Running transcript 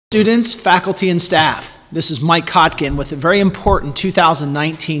Students, faculty, and staff, this is Mike Kotkin with a very important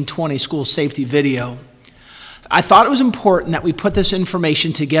 2019-20 school safety video. I thought it was important that we put this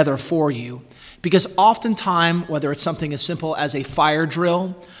information together for you because oftentimes, whether it's something as simple as a fire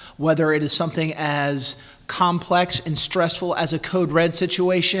drill, whether it is something as complex and stressful as a code red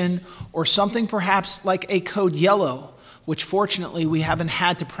situation, or something perhaps like a code yellow, which fortunately we haven't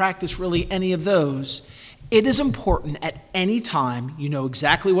had to practice really any of those, it is important at any time you know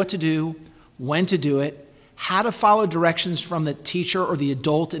exactly what to do, when to do it, how to follow directions from the teacher or the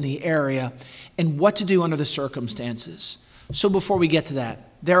adult in the area, and what to do under the circumstances. So before we get to that,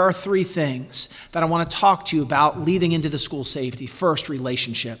 there are three things that I want to talk to you about leading into the school safety. First,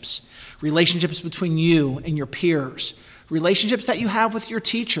 relationships. Relationships between you and your peers. Relationships that you have with your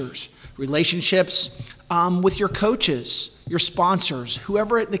teachers. Relationships with your coaches, your sponsors,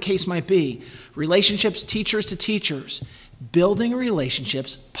 whoever the case might be. Relationships, teachers to teachers. Building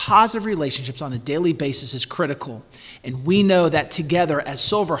relationships, positive relationships on a daily basis is critical. And we know that together as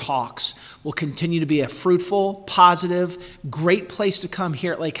Silverhawks will continue to be a fruitful, positive, great place to come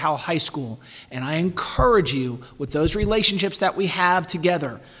here at Lake Howell High School. And I encourage you with those relationships that we have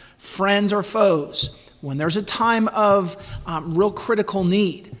together, friends or foes, when there's a time of real critical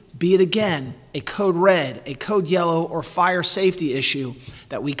need, be it again a code red, a code yellow, or fire safety issue,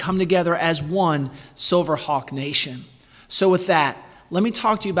 that we come together as one Silverhawk Nation. So with that, let me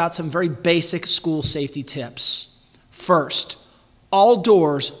talk to you about some very basic school safety tips. First, all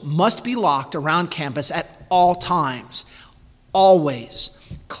doors must be locked around campus at all times, always.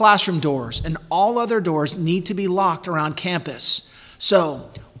 Classroom doors and all other doors need to be locked around campus.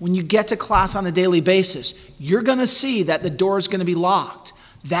 So when you get to class on a daily basis, you're going to see that the door is going to be locked.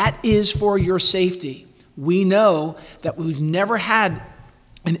 That is for your safety. We know that we've never had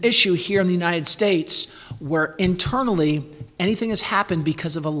an issue here in the United States where internally anything has happened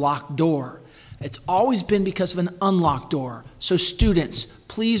because of a locked door. It's always been because of an unlocked door. So students,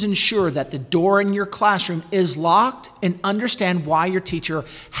 please ensure that the door in your classroom is locked and understand why your teacher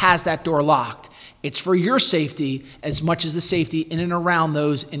has that door locked. It's for your safety as much as the safety in and around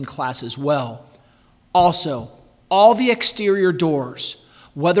those in class as well. Also, all the exterior doors,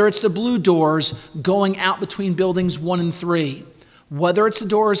 whether it's the blue doors going out between buildings 1 and 3, whether it's the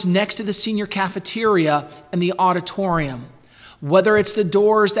doors next to the senior cafeteria and the auditorium, whether it's the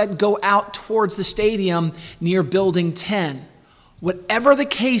doors that go out towards the stadium near building 10, whatever the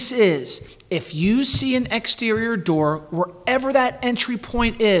case is, if you see an exterior door, wherever that entry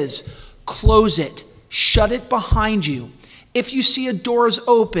point is, close it, shut it behind you. If you see a door is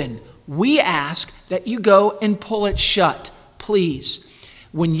open, we ask that you go and pull it shut, please.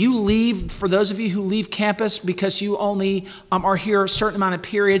 When you leave, for those of you who leave campus because you only are here a certain amount of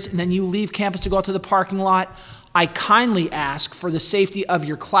periods and then you leave campus to go out to the parking lot, I kindly ask for the safety of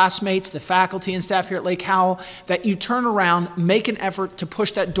your classmates, the faculty and staff here at Lake Howell, that you turn around, make an effort to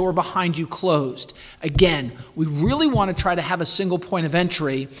push that door behind you closed. Again, we really want to try to have a single point of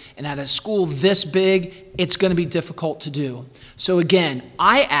entry, and at a school this big, it's going to be difficult to do. So again,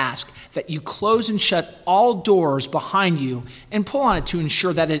 I ask that you close and shut all doors behind you and pull on it to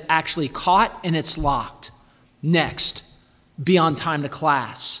ensure that it actually caught and it's locked. Next, be on time to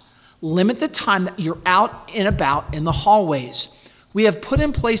class. Limit the time that you're out and about in the hallways. We have put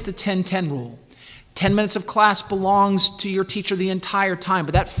in place the 10-10 rule. 10 minutes of class belongs to your teacher the entire time,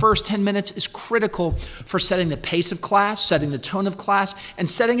 but that first 10 minutes is critical for setting the pace of class, setting the tone of class, and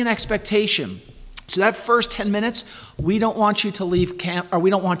setting an expectation. So that first 10 minutes, we don't want you to leave we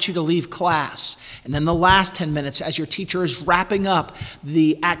don't want you to leave class. And then the last 10 minutes, as your teacher is wrapping up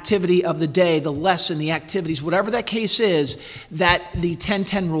the activity of the day, the lesson, the activities, whatever that case is, that the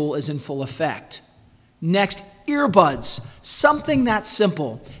 10-10 rule is in full effect. Next, earbuds, something that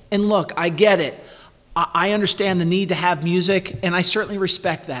simple. And look, I get it. I understand the need to have music, and I certainly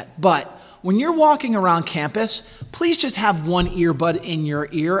respect that. But when you're walking around campus, please just have one earbud in your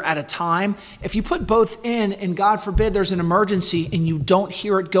ear at a time. If you put both in, and God forbid there's an emergency and you don't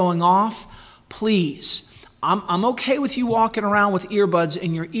hear it going off, please, I'm okay with you walking around with earbuds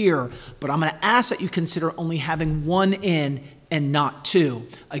in your ear, but I'm going to ask that you consider only having one in and not two.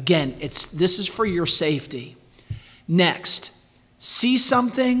 Again, this is for your safety. Next, see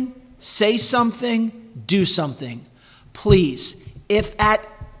something, say something, do something. Please, if at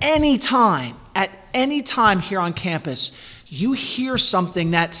any time here on campus, you hear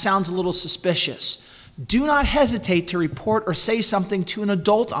something that sounds a little suspicious, Do not hesitate to report or say something to an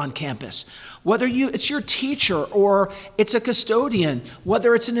adult on campus. Whether it's your teacher or it's a custodian,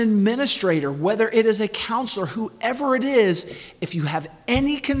 whether it's an administrator, whether it is a counselor, whoever it is, if you have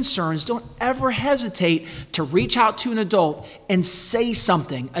any concerns, don't ever hesitate to reach out to an adult and say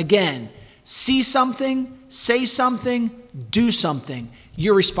something. Again, see something, say something, do something.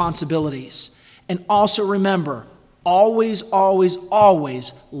 Your responsibilities. And also remember, always, always,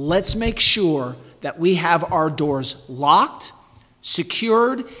 always, let's make sure that we have our doors locked,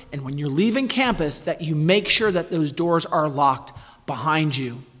 secured, and when you're leaving campus, that you make sure that those doors are locked behind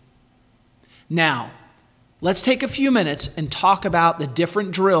you. Now, let's take a few minutes and talk about the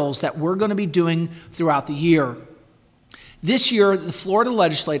different drills that we're going to be doing throughout the year. This year, the Florida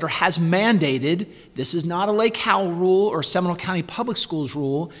legislature has mandated, this is not a Lake Howell rule or Seminole County Public Schools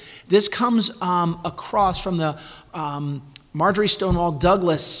rule. This comes across from the Marjory Stonewall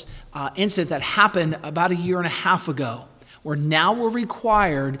Douglas incident that happened about a year and a half ago, where now we're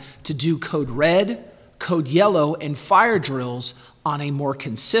required to do code red, code yellow, and fire drills on a more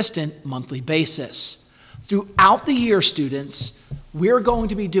consistent monthly basis. Throughout the year, students, we're going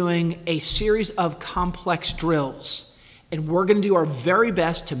to be doing a series of complex drills. And we're going to do our very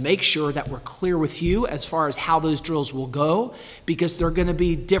best to make sure that we're clear with you as far as how those drills will go, because they're going to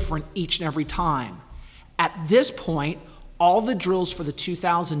be different each and every time. At this point, all the drills for the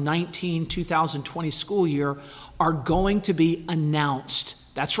 2019-2020 school year are going to be announced.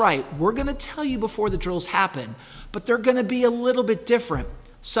 That's right, we're going to tell you before the drills happen, but they're going to be a little bit different,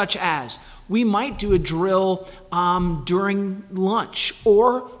 such as we might do a drill during lunch,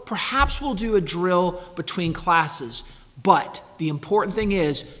 or perhaps we'll do a drill between classes. But the important thing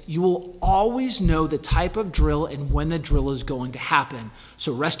is you will always know the type of drill and when the drill is going to happen.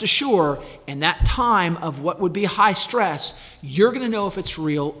 So rest assured, in that time of what would be high stress, you're going to know if it's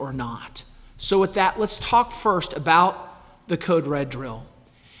real or not. So with that, let's talk first about the Code Red drill.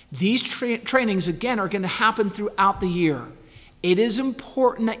 These trainings, again, are going to happen throughout the year. It is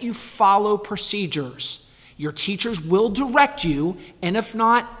important that you follow procedures. Your teachers will direct you, and if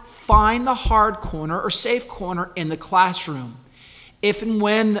not, find the hard corner or safe corner in the classroom. If and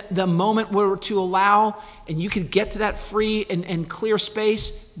when the moment were to allow and you could get to that free and clear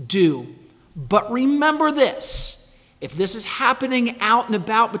space, do. But remember this, if this is happening out and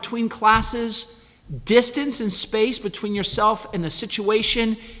about between classes, distance and space between yourself and the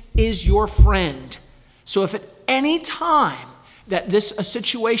situation is your friend. So if at any time that a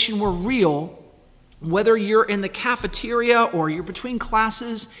situation were real, whether you're in the cafeteria or you're between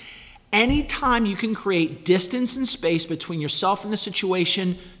classes, anytime you can create distance and space between yourself and the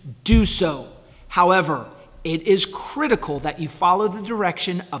situation, do so. However, it is critical that you follow the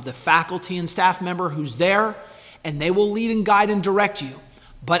direction of the faculty and staff member who's there, and they will lead and guide and direct you.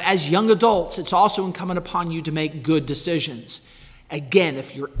 But as young adults, it's also incumbent upon you to make good decisions. Again,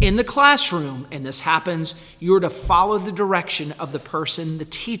 if you're in the classroom and this happens, you're to follow the direction of the person, the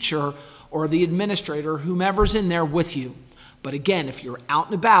teacher, or the administrator, whomever's in there with you. But again, if you're out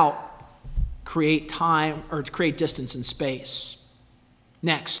and about, create time or create distance and space.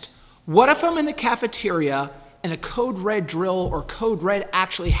 Next, what if I'm in the cafeteria and a code red drill or code red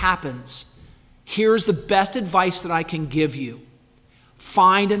actually happens? Here's the best advice that I can give you.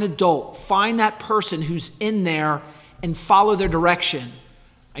 Find an adult, find that person who's in there and follow their direction.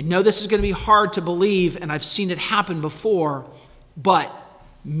 I know this is going to be hard to believe, and I've seen it happen before, but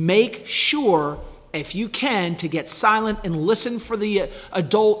make sure, if you can, to get silent and listen for the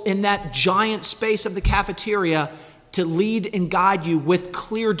adult in that giant space of the cafeteria to lead and guide you with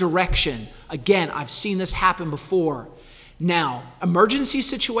clear direction. Again, I've seen this happen before. Now, emergency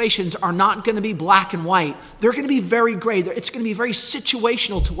situations are not going to be black and white. They're going to be very gray. It's going to be very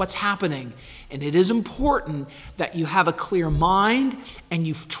situational to what's happening. And it is important that you have a clear mind and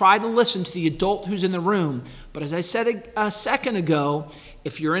you try to listen to the adult who's in the room. But as I said a second ago,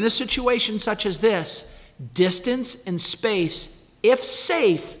 if you're in a situation such as this, distance and space, if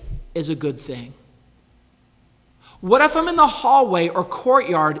safe, is a good thing. What if I'm in the hallway or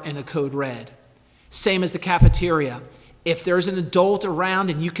courtyard in a code red? Same as the cafeteria. If there's an adult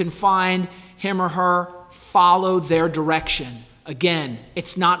around and you can find him or her, follow their direction. Again,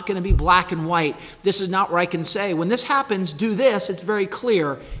 it's not going to be black and white. This is not where I can say, when this happens, do this. It's very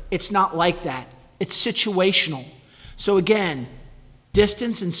clear. It's not like that. It's situational. So again,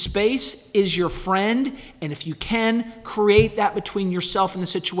 distance and space is your friend, and if you can, create that between yourself and the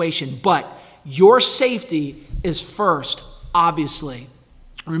situation. But your safety is first, obviously.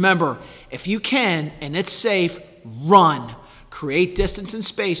 Remember, if you can and it's safe, run. Create distance and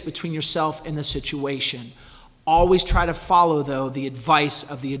space between yourself and the situation. Always try to follow, though, the advice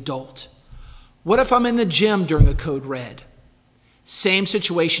of the adult. What if I'm in the gym during a code red? Same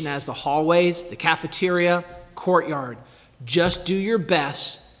situation as the hallways, the cafeteria, courtyard. Just do your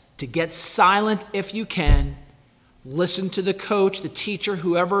best to get silent if you can. Listen to the coach, the teacher,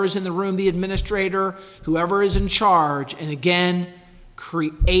 whoever is in the room, the administrator, whoever is in charge. And again,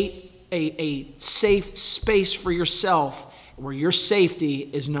 create a safe space for yourself where your safety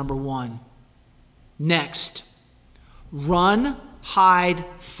is number one. Next, run, hide,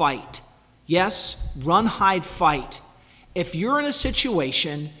 fight. Yes, run, hide, fight. If you're in a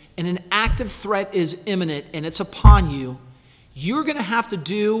situation and an active threat is imminent and it's upon you, you're going to have to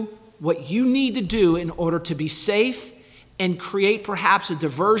do what you need to do in order to be safe and create perhaps a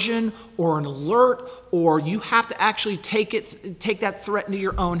diversion or an alert, or you have to actually take that threat into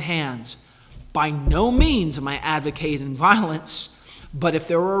your own hands. By no means am I advocating violence, but if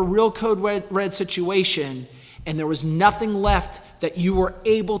there were a real code red situation and there was nothing left that you were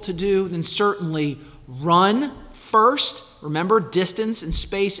able to do, then certainly run first. Remember, distance and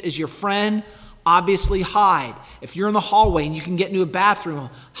space is your friend. Obviously, hide. If you're in the hallway and you can get into a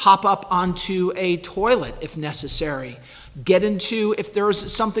bathroom, hop up onto a toilet if necessary. Get into, if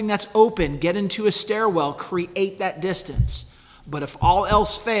there's something that's open, get into a stairwell, create that distance. But if all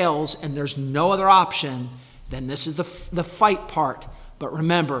else fails and there's no other option, then this is the fight part. But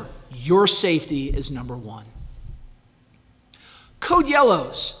remember, your safety is number one. Code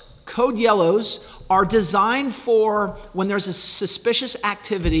yellows. Code yellows are designed for when there's a suspicious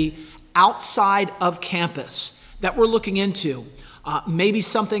activity outside of campus that we're looking into. Maybe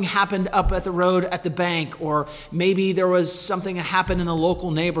something happened up at the road at the bank, or maybe there was something that happened in the local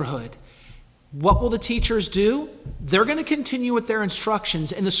neighborhood. What will the teachers do? They're going to continue with their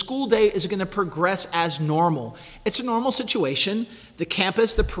instructions, and the school day is going to progress as normal. It's a normal situation. The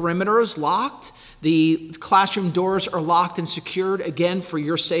campus, the perimeter is locked. The classroom doors are locked and secured, again, for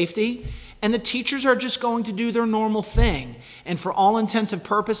your safety. And the teachers are just going to do their normal thing. And for all intents and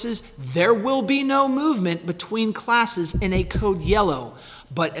purposes, there will be no movement between classes in a code yellow.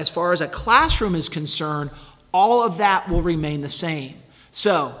 But as far as a classroom is concerned, all of that will remain the same.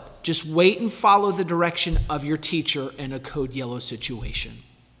 So just wait and follow the direction of your teacher in a code yellow situation.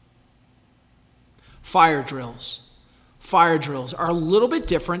 Fire drills. Fire drills are a little bit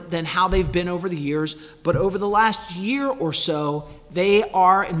different than how they've been over the years, but over the last year or so, they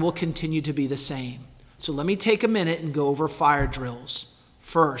are and will continue to be the same. So let me take a minute and go over fire drills.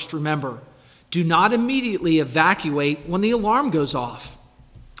 First, remember, do not immediately evacuate when the alarm goes off.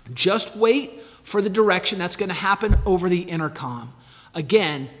 Just wait for the direction that's going to happen over the intercom.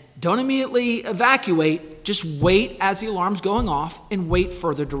 Again, don't immediately evacuate, just wait as the alarm's going off and wait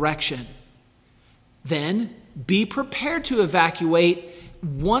for the direction. Then be prepared to evacuate.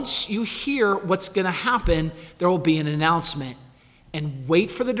 Once you hear what's going to happen, there will be an announcement. And wait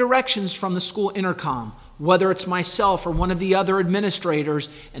for the directions from the school intercom. Whether it's myself or one of the other administrators,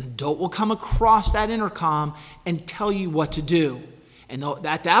 an adult will come across that intercom and tell you what to do. And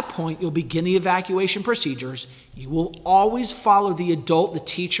at that point, you'll begin the evacuation procedures. You will always follow the adult, the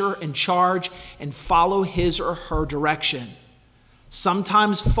teacher in charge, and follow his or her direction.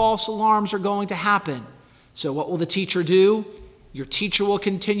 Sometimes false alarms are going to happen. So what will the teacher do? Your teacher will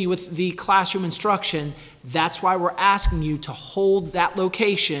continue with the classroom instruction. That's why we're asking you to hold that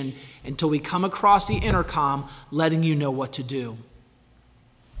location until we come across the intercom, letting you know what to do.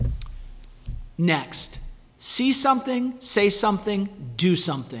 Next, see something, say something, do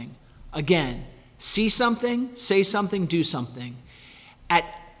something. Again, see something, say something, do something. At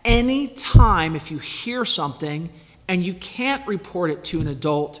any time, if you hear something and you can't report it to an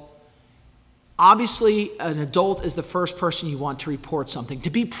adult, obviously, an adult is the first person you want to report something.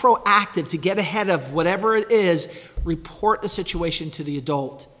 To be proactive, to get ahead of whatever it is, report the situation to the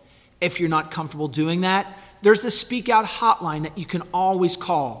adult. If you're not comfortable doing that, there's the Speak Out hotline that you can always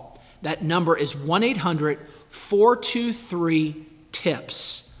call. That number is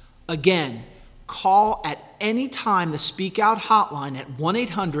 1-800-423-TIPS. Again, call at any time the Speak Out hotline at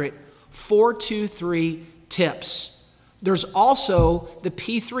 1-800-423-TIPS. There's also the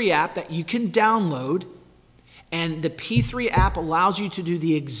P3 app that you can download, and the P3 app allows you to do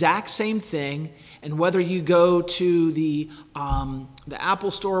the exact same thing. And whether you go to the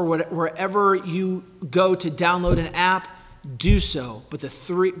Apple Store or wherever you go to download an app, do so. But the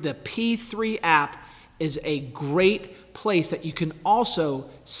P3 app is a great place that you can also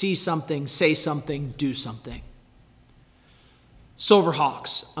see something, say something, do something.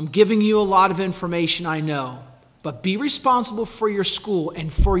 Silverhawks, I'm giving you a lot of information, I know. But be responsible for your school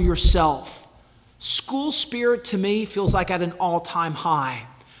and for yourself. School spirit to me feels like at an all-time high.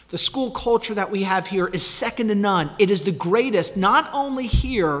 The school culture that we have here is second to none. It is the greatest, not only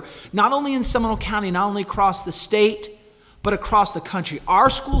here, not only in Seminole County, not only across the state, but across the country. Our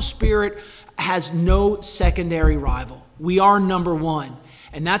school spirit has no secondary rival. We are number one.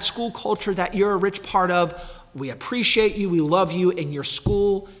 And that school culture that you're a rich part of, we appreciate you, we love you, and your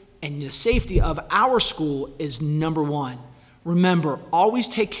school and the safety of our school is number one. Remember, always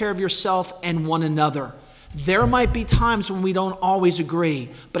take care of yourself and one another. There might be times when we don't always agree,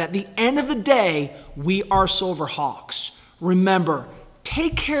 but at the end of the day, we are Silverhawks. Remember,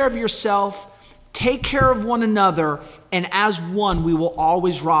 take care of yourself, take care of one another, and as one, we will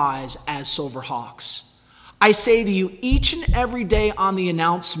always rise as Silverhawks. I say to you each and every day on the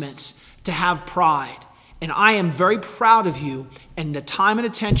announcements to have pride. And I am very proud of you and the time and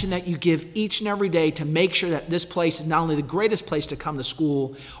attention that you give each and every day to make sure that this place is not only the greatest place to come to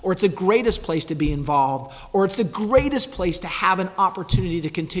school, or it's the greatest place to be involved, or it's the greatest place to have an opportunity to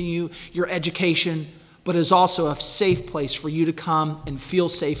continue your education, but is also a safe place for you to come and feel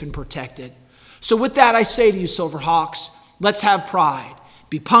safe and protected. So with that, I say to you, Silverhawks, let's have pride.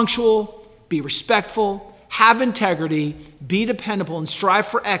 Be punctual, be respectful, have integrity, be dependable, and strive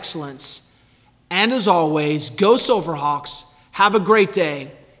for excellence. And as always, go Silverhawks, have a great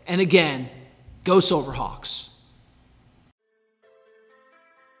day, and again, go Silverhawks.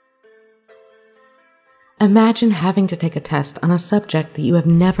 Imagine having to take a test on a subject that you have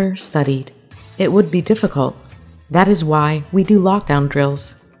never studied. It would be difficult. That is why we do lockdown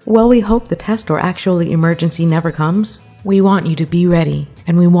drills. While we hope the test or actual emergency never comes, we want you to be ready,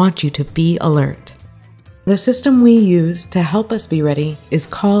 and we want you to be alert. The system we use to help us be ready is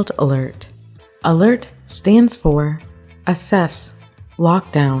called ALERT. ALERT stands for Assess,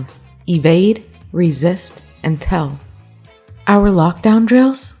 Lockdown, Evade, Resist, and Tell. Our lockdown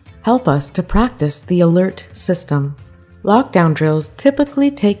drills help us to practice the ALERT system. Lockdown drills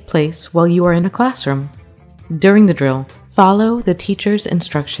typically take place while you are in a classroom. During the drill, follow the teacher's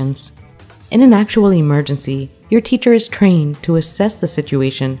instructions. In an actual emergency, your teacher is trained to assess the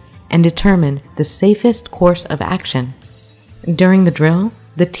situation and determine the safest course of action. During the drill,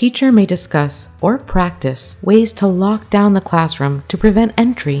 the teacher may discuss or practice ways to lock down the classroom to prevent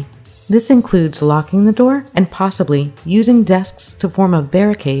entry. This includes locking the door and possibly using desks to form a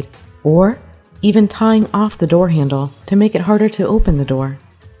barricade, or even tying off the door handle to make it harder to open the door.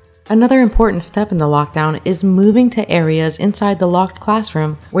 Another important step in the lockdown is moving to areas inside the locked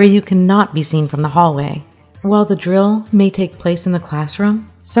classroom where you cannot be seen from the hallway. While the drill may take place in the classroom,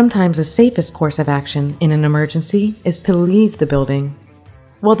 sometimes the safest course of action in an emergency is to leave the building.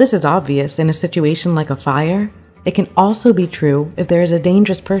 While this is obvious in a situation like a fire, it can also be true if there is a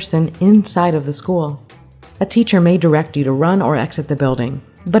dangerous person inside of the school. A teacher may direct you to run or exit the building,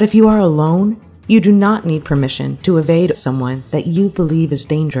 but if you are alone, you do not need permission to evade someone that you believe is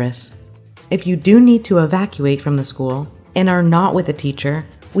dangerous. If you do need to evacuate from the school and are not with a teacher,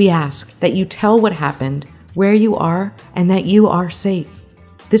 we ask that you tell what happened, where you are, and that you are safe.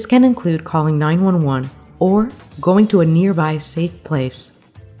 This can include calling 911 or going to a nearby safe place.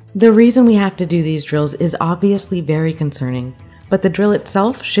 The reason we have to do these drills is obviously very concerning, but the drill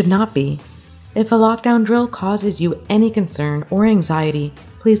itself should not be. If a lockdown drill causes you any concern or anxiety,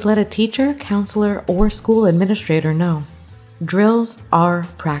 please let a teacher, counselor, or school administrator know. Drills are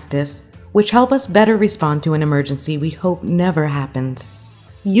practice, which help us better respond to an emergency we hope never happens.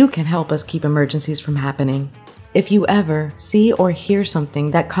 You can help us keep emergencies from happening. If you ever see or hear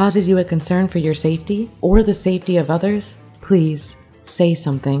something that causes you a concern for your safety or the safety of others, please say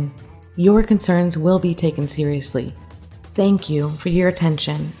something. Your concerns will be taken seriously. Thank you for your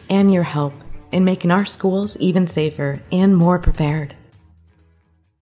attention and your help in making our schools even safer and more prepared.